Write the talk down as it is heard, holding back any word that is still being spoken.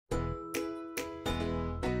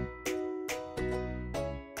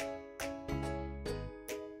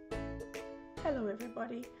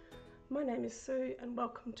everybody, my name is Sue and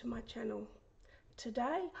welcome to my channel.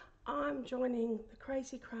 Today I'm joining the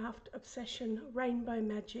Crazy Craft Obsession Rainbow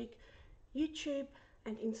Magic YouTube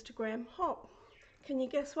and Instagram hop. Can you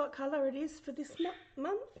guess what colour it is for this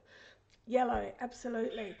month? Yellow,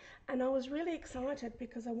 absolutely. And I was really excited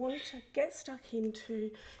because I wanted to get stuck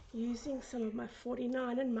into using some of my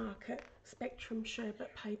 49 and Market Spectrum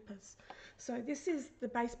Sherbet papers. So this is the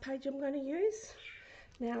base page I'm going to use.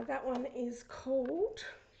 Now that one is called,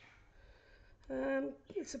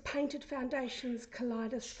 it's a Painted Foundations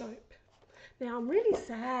Kaleidoscope. Now I'm really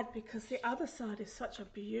sad because the other side is such a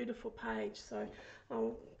beautiful page, so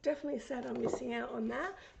I'm definitely sad I'm missing out on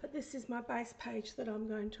that, but this is my base page that I'm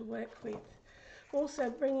going to work with.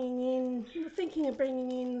 Also thinking of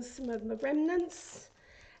bringing in some of the remnants,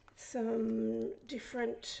 some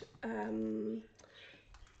different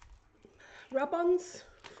rub-ons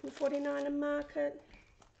from 49 and Market.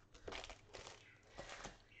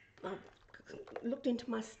 I've looked into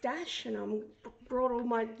my stash and I brought all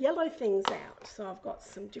my yellow things out. So I've got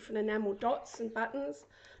some different enamel dots and buttons.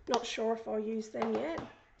 Not sure if I'll use them yet.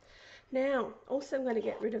 Now, also I'm going to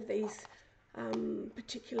get rid of these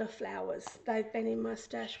particular flowers. They've been in my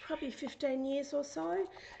stash probably 15 years or so,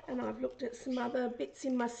 and I've looked at some other bits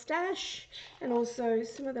in my stash and also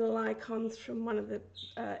some of the little icons from one of the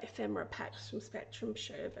ephemera packs from Spectrum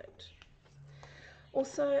Sherbet.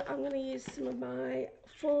 Also, I'm going to use some of my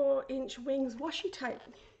 4-inch Wings washi tape.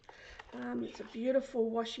 It's a beautiful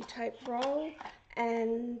washi tape roll,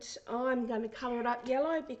 and I'm going to colour it up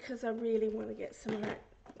yellow because I really want to get some of that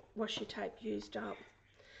washi tape used up.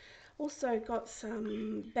 Also got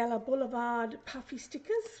some Bella Boulevard puffy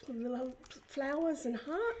stickers with little flowers and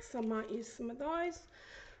hearts. I might use some of those.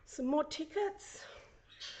 Some more tickets.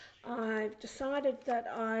 I've decided that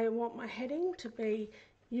I want my heading to be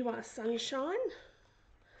 "You Are Sunshine."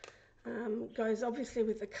 Goes obviously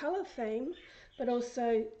with the colour theme, but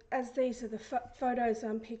also as these are the photos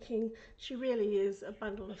I'm picking, she really is a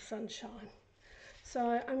bundle of sunshine.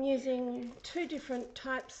 So I'm using 2 different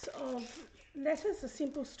types of letters, the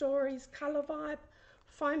Simple Stories Colour Vibe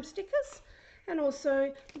foam stickers, and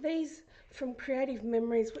also these from Creative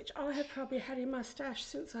Memories, which I have probably had in my stash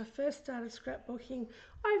since I first started scrapbooking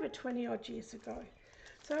over 20 odd years ago.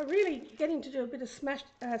 So really getting to do a bit of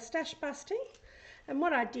stash busting. And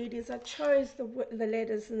what I did is I chose the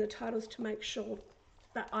letters and the titles to make sure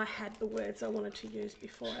that I had the words I wanted to use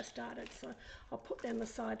before I started. So I'll put them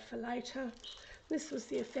aside for later. This was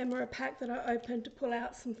the ephemera pack that I opened to pull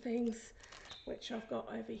out some things, which I've got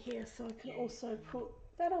over here, so I can also put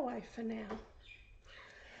that away for now.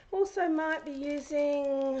 Also might be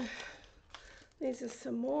using, these are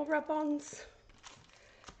some more rub-ons,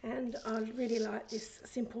 and I really like this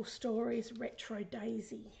Simple Stories Retro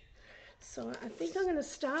Daisy. So I think I'm going to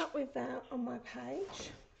start with that on my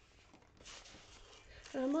page.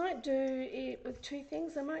 And I might do it with 2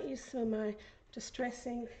 things. I might use some of my Distress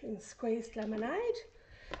ink in Squeezed Lemonade.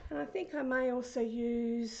 And I think I may also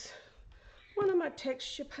use one of my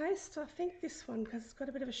texture pastes. I think this one, because it's got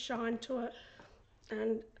a bit of a shine to it.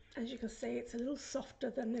 And as you can see, it's a little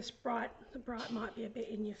softer than this bright. The bright might be a bit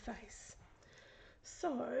in your face.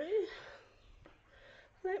 So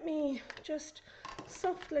let me just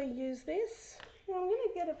softly use this. Now I'm going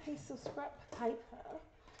to get a piece of scrap paper,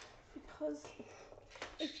 because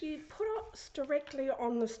if you put it directly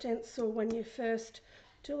on the stencil when you first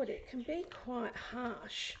do it, it can be quite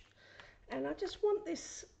harsh. And I just want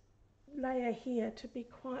this layer here to be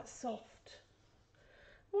quite soft.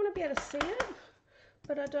 I want to be able to see it,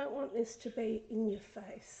 but I don't want this to be in your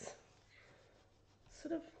face.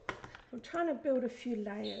 I'm trying to build a few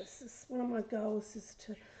layers. One of my goals is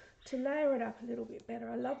to layer it up a little bit better.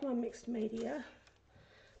 I love my mixed media,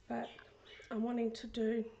 but I'm wanting to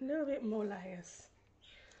do a little bit more layers.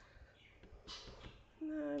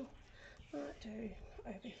 No, might do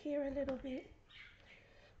over here a little bit.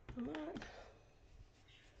 I might.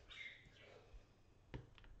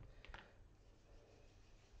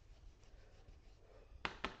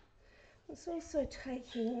 It's also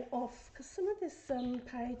taking off, because some of this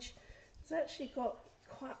page has actually got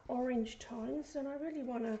quite orange tones, and I really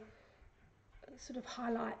want to sort of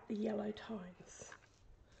highlight the yellow tones.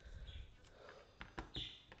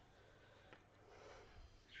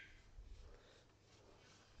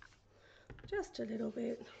 Just a little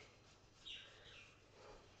bit.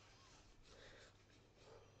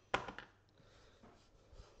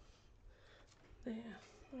 There,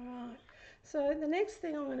 all right. So the next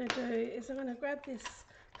thing I'm going to do is I'm going to grab this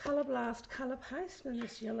Colour Blast colour paste, and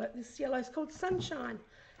this yellow is called Sunshine.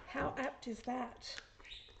 How apt is that?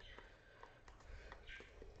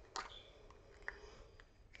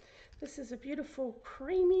 This is a beautiful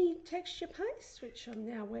creamy texture paste, which I'm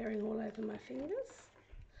now wearing all over my fingers.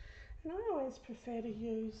 And I always prefer to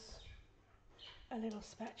use a little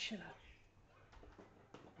spatula.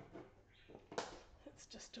 Let's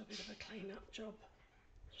just do a bit of a clean up job.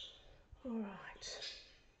 All right.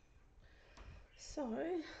 So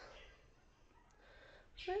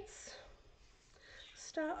let's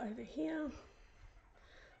start over here.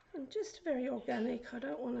 I'm just very organic. I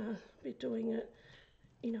don't want to be doing it,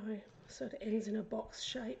 you know, sort of ends in a box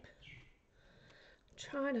shape.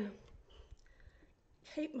 Trying to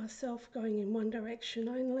keep myself going in one direction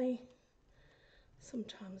only.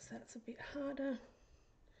 Sometimes that's a bit harder,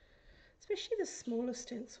 especially the smaller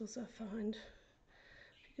stencils I find,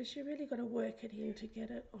 because you really got to work it in to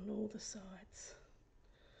get it on all the sides.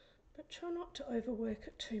 But try not to overwork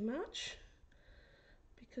it too much,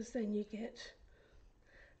 because then you get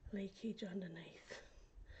leakage underneath.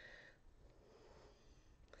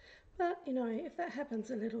 But you know, if that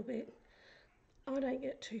happens a little bit, I don't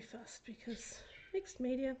get too fussed, because mixed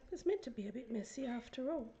media is meant to be a bit messy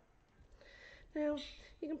after all. Now,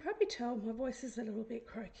 you can probably tell my voice is a little bit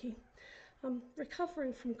croaky. I'm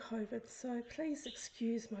recovering from COVID, so please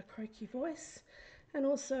excuse my croaky voice, and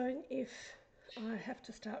also if I have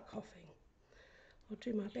to start coughing, I'll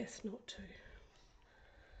do my best not to.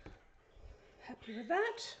 Happy with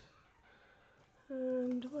that.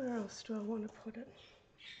 And where else do I want to put it?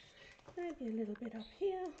 Maybe a little bit up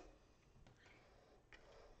here.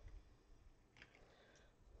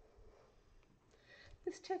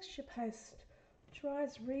 This texture paste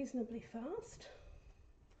dries reasonably fast,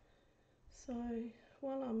 so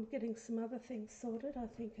while I'm getting some other things sorted, I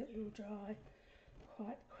think it will dry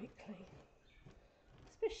quite quickly,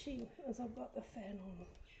 especially as I've got the fan on.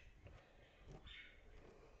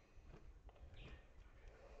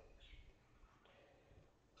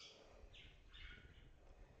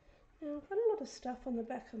 Now I've got a lot of stuff on the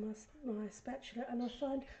back of my spatula, and I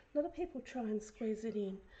find a lot of people try and squeeze it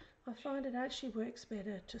in. I find it actually works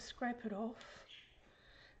better to scrape it off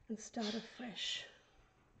and start afresh.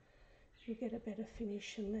 You get a better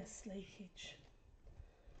finish and less leakage.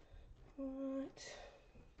 Right,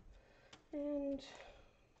 and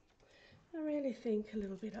I really think a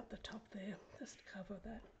little bit up the top there, just to cover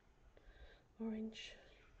that orange.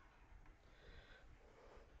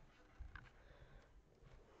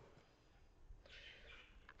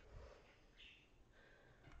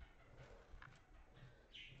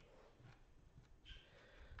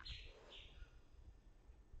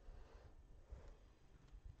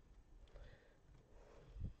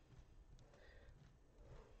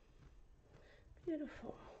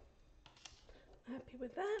 Beautiful. Happy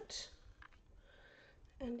with that.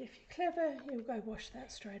 And if you're clever, you'll go wash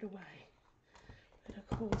that straight away. But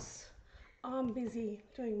of course, I'm busy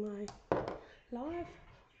doing my live.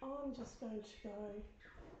 I'm just going to go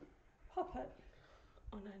pop it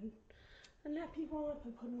on a nappy wipe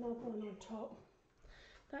and put another one on top.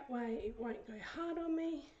 That way it won't go hard on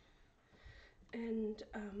me, and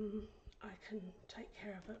I can take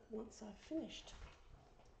care of it once I've finished.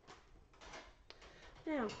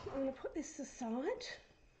 Now I'm going to put this aside.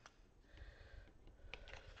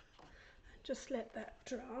 Just let that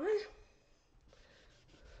dry.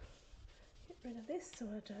 Get rid of this so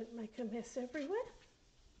I don't make a mess everywhere.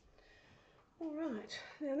 All right,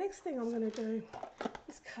 now next thing I'm going to do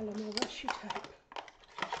is colour my washi tape.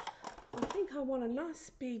 I think I want a nice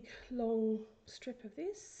big long strip of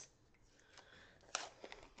this.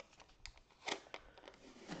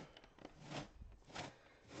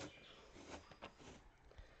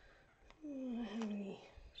 How many?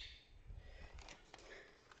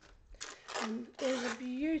 There's a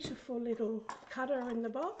beautiful little cutter in the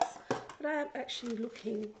box, but I am actually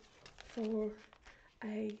looking for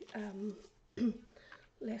a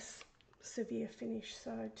less severe finish,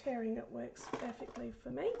 so tearing it works perfectly for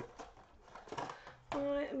me.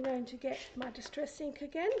 I am going to get my Distress ink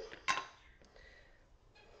again,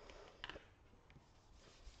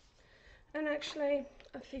 and actually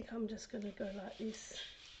I think I'm just going to go like this,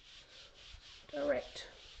 direct.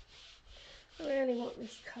 I really want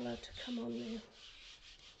this colour to come on there.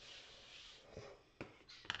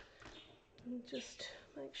 And just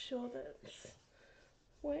make sure that it's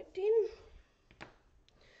worked in.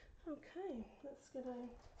 Okay, let's get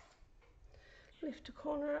a lift a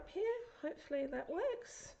corner up here. Hopefully that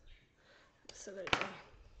works. Absolutely.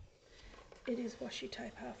 It is washi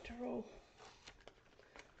tape after all.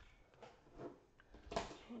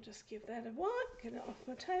 I'll just give that a wipe, get it off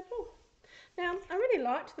my table. Now, I really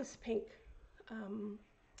liked this pink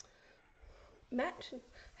matte.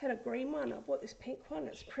 Had a green one. I bought this pink one.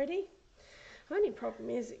 It's pretty. Only problem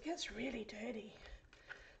is it gets really dirty.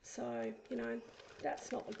 So, you know,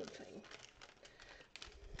 that's not a good thing.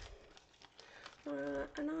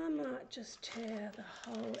 And I might just tear the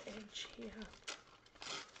whole edge here.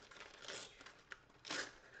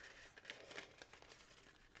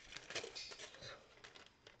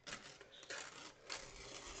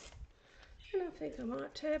 And I think I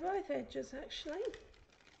might tear both edges actually.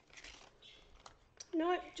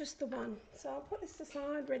 No, just the one. So I'll put this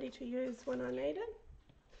aside, ready to use when I need it.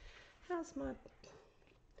 How's my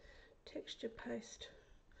texture paste?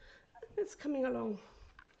 It's coming along.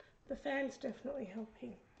 The fan's definitely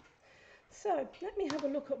helping. So let me have a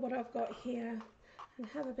look at what I've got here and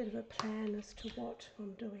have a bit of a plan as to what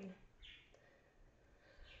I'm doing.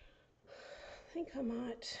 I think I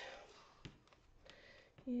might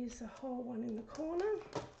use the whole one in the corner.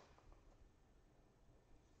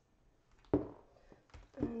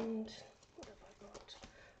 And what have I got?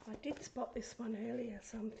 I did spot this one earlier,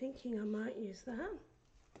 so I'm thinking I might use that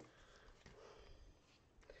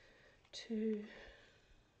to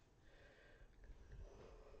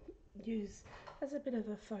use as a bit of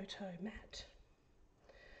a photo mat.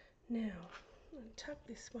 Now, I'll tuck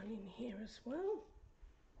this one in here as well.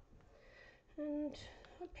 And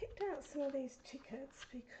I picked out some of these tickets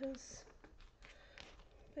because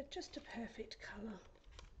they're just a perfect colour.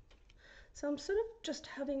 So I'm sort of just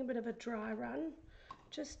having a bit of a dry run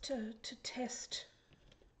just to test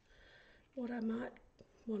what I might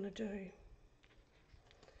want to do.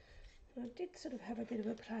 I did sort of have a bit of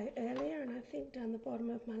a play earlier, and I think down the bottom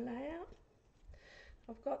of my layout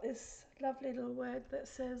I've got this lovely little word that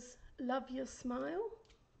says love your smile.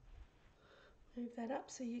 Move that up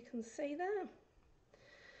so you can see that.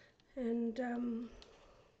 And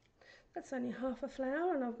that's only half a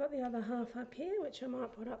flower, and I've got the other half up here which I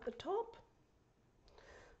might put up the top.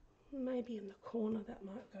 Maybe in the corner that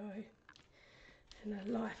might go. And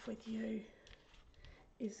a life with you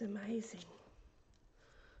is amazing.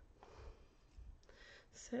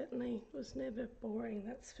 Certainly was never boring,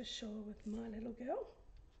 that's for sure, with my little girl.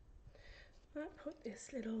 Might put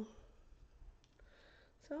this little...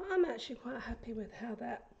 So I'm actually quite happy with how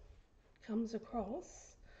that comes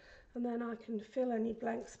across. And then I can fill any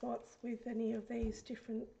blank spots with any of these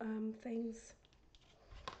different things.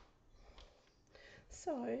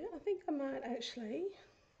 So I think I might actually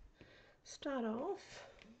start off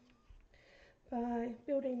by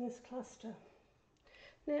building this cluster.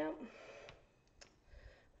 Now,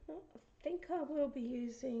 I think I will be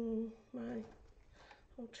using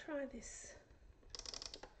I'll try this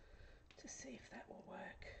to see if that will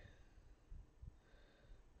work.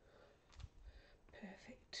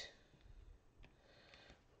 Perfect.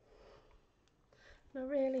 And I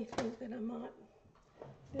really think that I might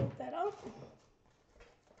build that up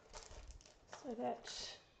so that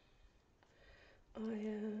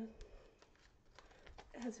it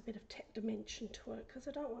has a bit of dimension to it, because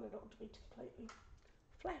I don't want it all to be completely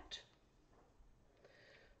flat.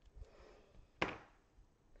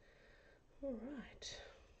 All right.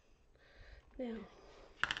 Now,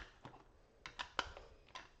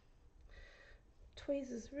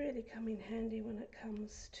 tweezers really come in handy when it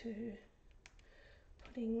comes to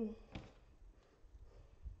putting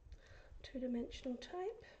two-dimensional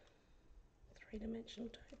tape, three-dimensional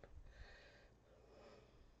tape.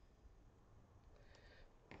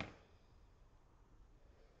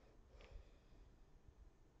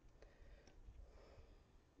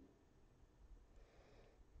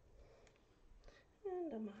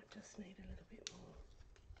 And I might just need a little bit more.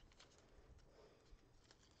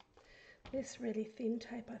 This really thin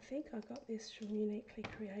tape, I think I got this from Uniquely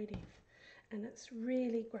Creative, and it's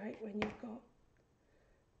really great when you've got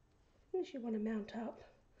things you want to mount up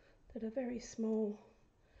that are very small,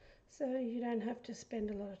 so you don't have to spend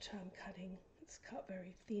a lot of time cutting. It's cut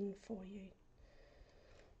very thin for you.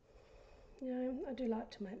 You know, I do like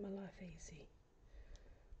to make my life easy.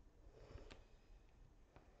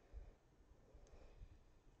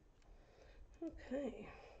 Okay.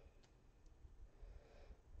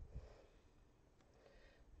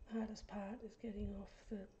 The hardest part is getting off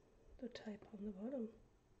the tape on the bottom.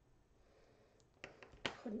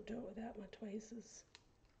 Couldn't do it without my tweezers.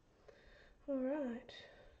 Alright.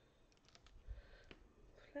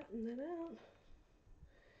 Flatten that out.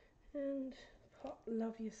 And pop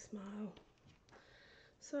love your smile.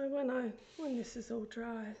 So when this is all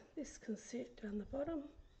dry, this can sit down the bottom.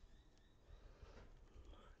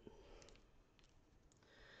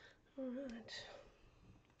 Alright.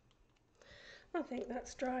 I think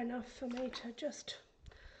that's dry enough for me to just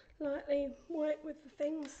lightly work with the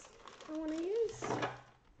things I want to use.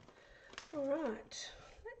 Alright,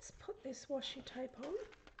 let's put this washi tape on.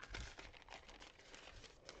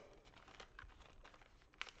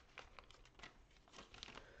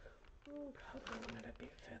 Probably want it a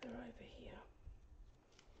bit further over here.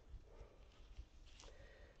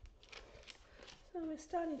 So we're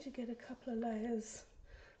starting to get a couple of layers,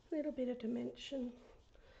 a little bit of dimension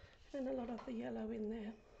and a lot of the yellow in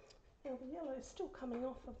there. Now the yellow is still coming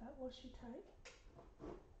off of that washi tape.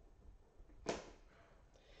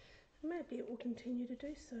 Maybe it will continue to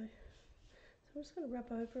do so. So I'm just going to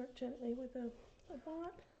rub over it gently with a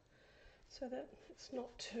wipe so that it's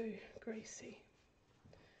not too greasy.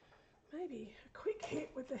 Maybe a quick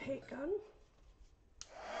hit with the heat gun.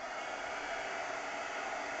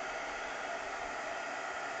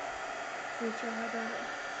 Will dry that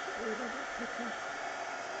a little bit quicker.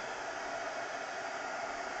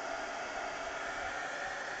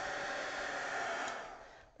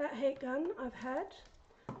 That heat gun I've had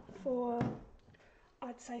for,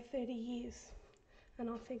 I'd say, 30 years, and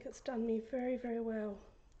I think it's done me very, very well.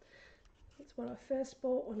 It's what I first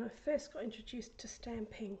bought when I first got introduced to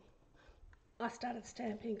stamping. I started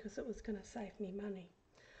stamping because it was going to save me money.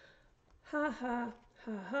 Ha ha,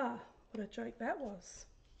 ha ha, what a joke that was.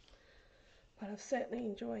 But I'm certainly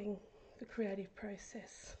enjoying the creative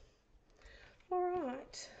process. All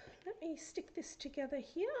right, let me stick this together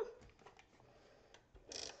here.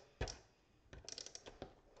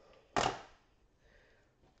 I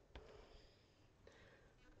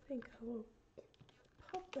think I will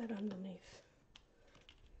pop that underneath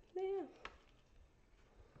there.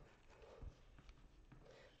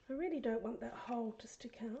 I really don't want that hole to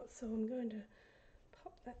stick out, so I'm going to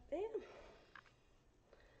pop that there.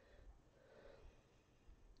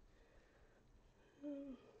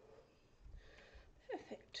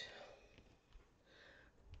 Perfect.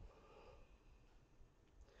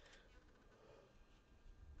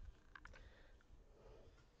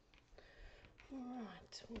 All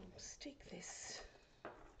right, we'll stick this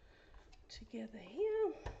together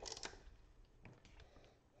here.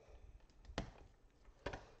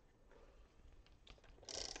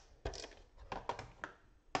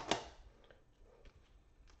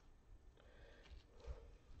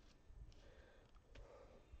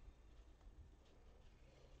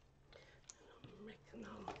 I reckon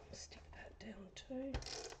I'll stick that down too.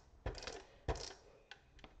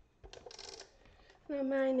 And I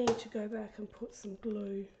may need to go back and put some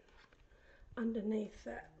glue underneath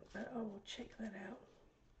that, but I will check that out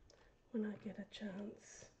when I get a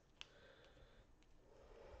chance.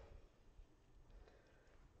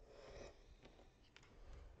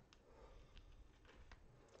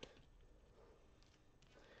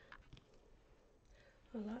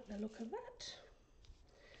 I like the look of that.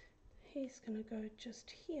 He's going to go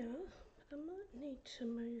just here, but I might need to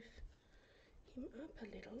move him up a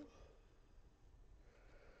little.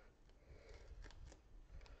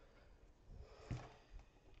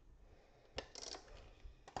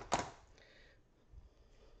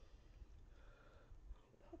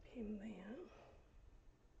 Pop him there.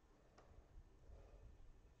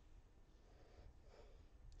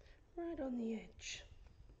 Right on the edge.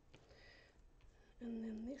 And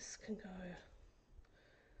then this can go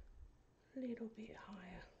a little bit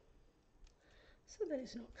higher so that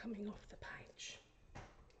it's not coming off the page.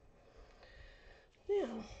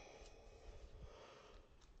 Now,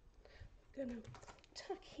 I'm going to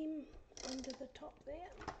tuck him under the top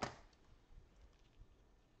there.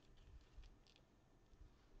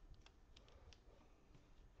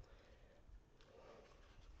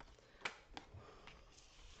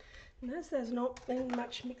 And as there's not been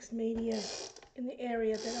much mixed media in the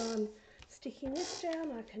area that I'm sticking this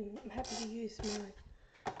down, I'm happy to use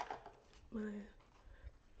my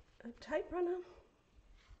tape runner.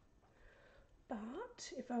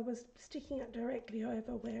 But if I was sticking it directly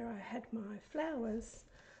over where I had my flowers,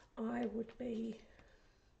 I would be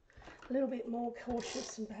a little bit more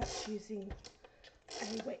cautious and perhaps using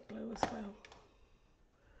a wet glue as well.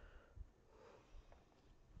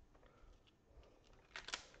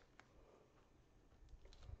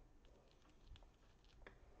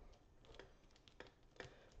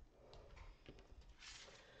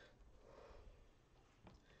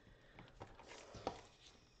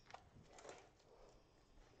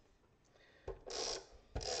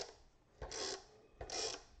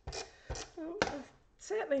 Well, I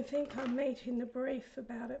certainly think I'm meeting the brief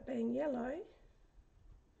about it being yellow.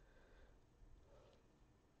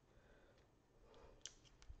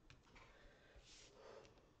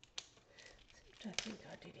 I think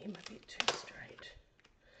I did him a bit too straight.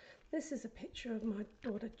 This is a picture of my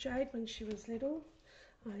daughter Jade when she was little.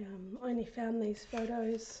 I only found these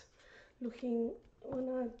photos looking when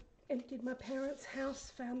I emptied my parents'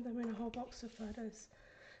 house, found them in a whole box of photos,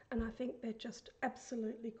 and I think they're just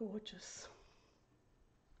absolutely gorgeous.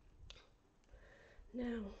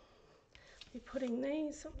 Now, be putting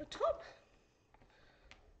these on the top.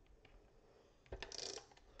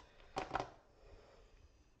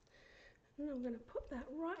 And I'm going to put that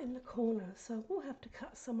right in the corner, so we'll have to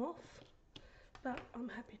cut some off, but I'm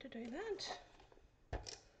happy to do that.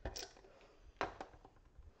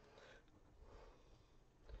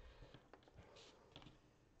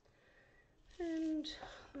 And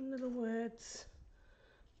the little words,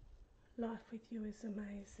 life with you is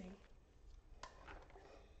amazing.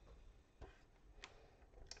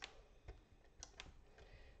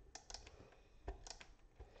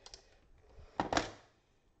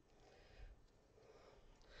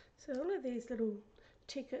 So all of these little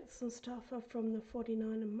tickets and stuff are from the 49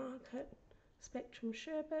 and Market Spectrum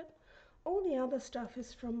Sherbet. All the other stuff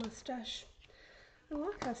is from my stash. And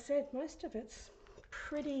like I said, most of it's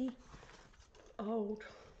pretty old.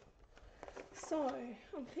 So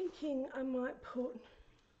I'm thinking I might put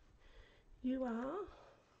you are.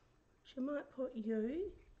 She might put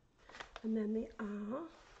you and then the R,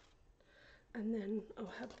 and then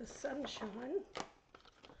I'll have the sunshine.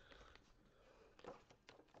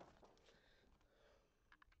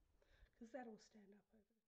 Because that'll stand up over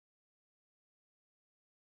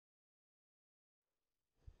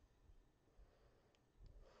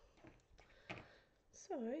the...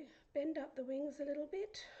 So bend up the wings a little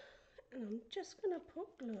bit, and I'm just going to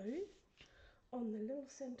put glue on the little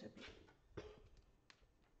centre bit.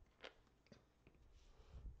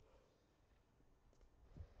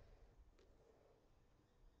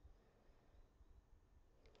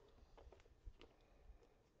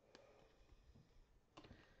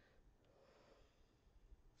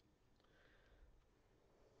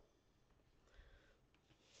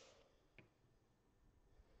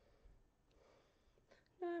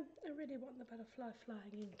 No, I really want the butterfly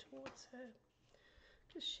flying in towards her,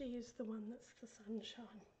 because she is the one that's the sunshine.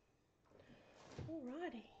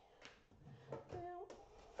 Alrighty. Well,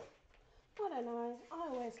 I don't know, I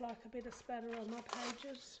always like a bit of splatter on my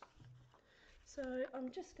pages. So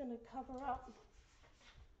I'm just going to cover up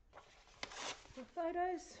the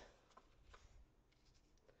photos.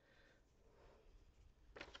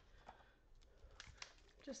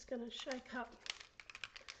 Just going to shake up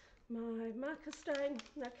my marker stain.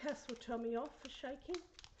 Now Cass will tell me off for shaking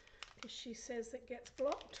because she says it gets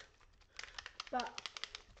blocked, but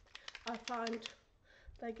I find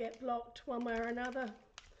they get blocked one way or another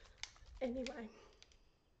anyway.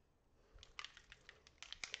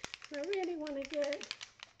 And I really want to get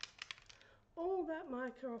all that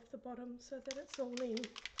mica off the bottom so that it's all in.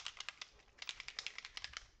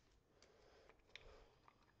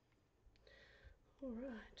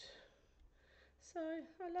 Alright, so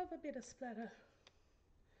I love a bit of splatter,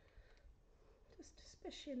 just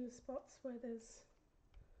especially in the spots where there's,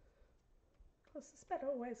 of course the splatter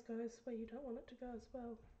always goes where you don't want it to go as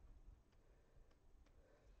well.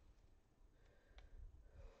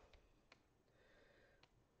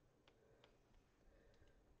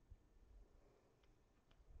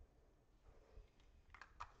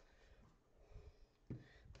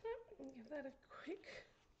 And give that a quick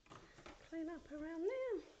clean up around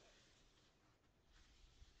there.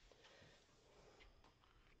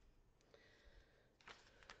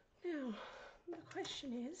 Now, the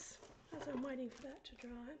question is, as I'm waiting for that to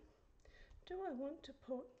dry, do I want to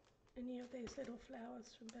put any of these little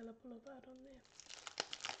flowers from Bella Boulevard on there?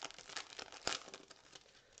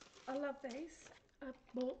 I love these. I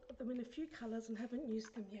bought them in a few colours and haven't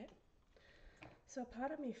used them yet. So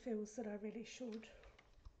part of me feels that I really should.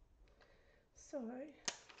 So I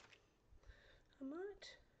might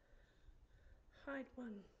hide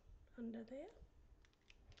one under there.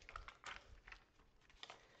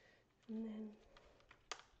 And then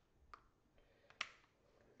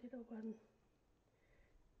a little one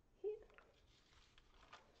here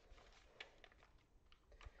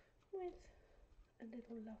with a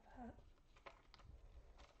little love heart.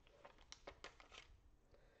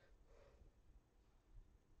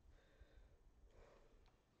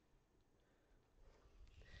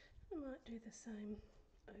 I might do the same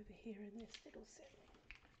over here in this little set.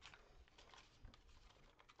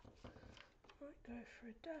 Might go for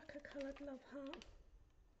a darker coloured love heart.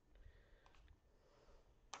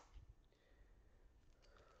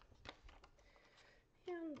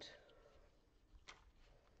 And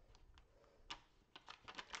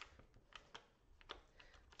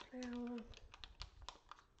flower.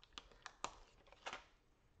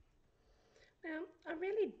 Now, I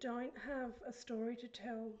really don't have a story to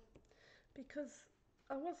tell because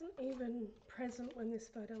I wasn't even present when this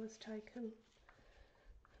photo was taken.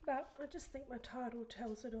 But I just think my title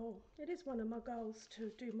tells it all. It is one of my goals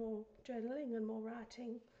to do more journaling and more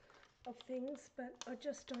writing, of things, but I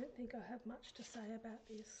just don't think I have much to say about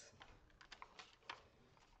this.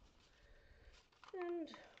 And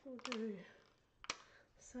we'll do the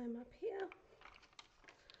same up here.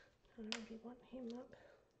 I don't really want him up.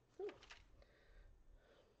 Oh.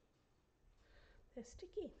 They're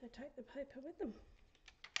sticky, they take the paper with them.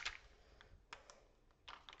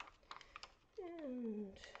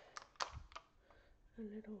 And a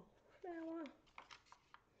little flower.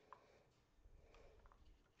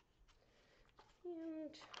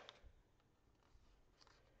 And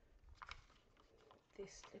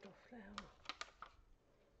this little flower.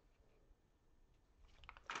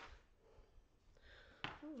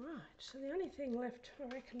 Alright, so the only thing left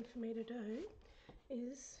I reckon for me to do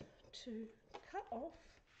is to cut off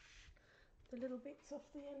the little bits off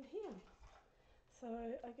the end here. So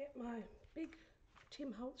I get my big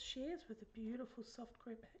Tim Holtz shears with a beautiful soft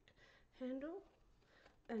grip handle,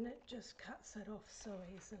 and it just cuts that off so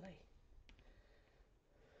easily.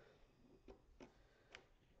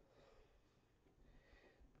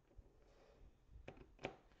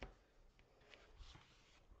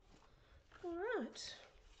 Alright,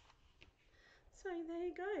 so there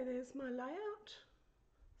you go, there's my layout.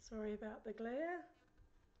 Sorry about the glare.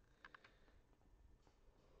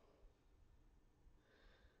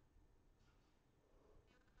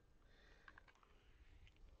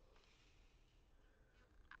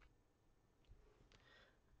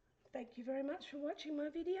 Thank you very much for watching my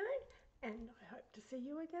video, and I hope to see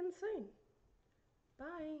you again soon.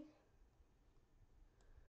 Bye.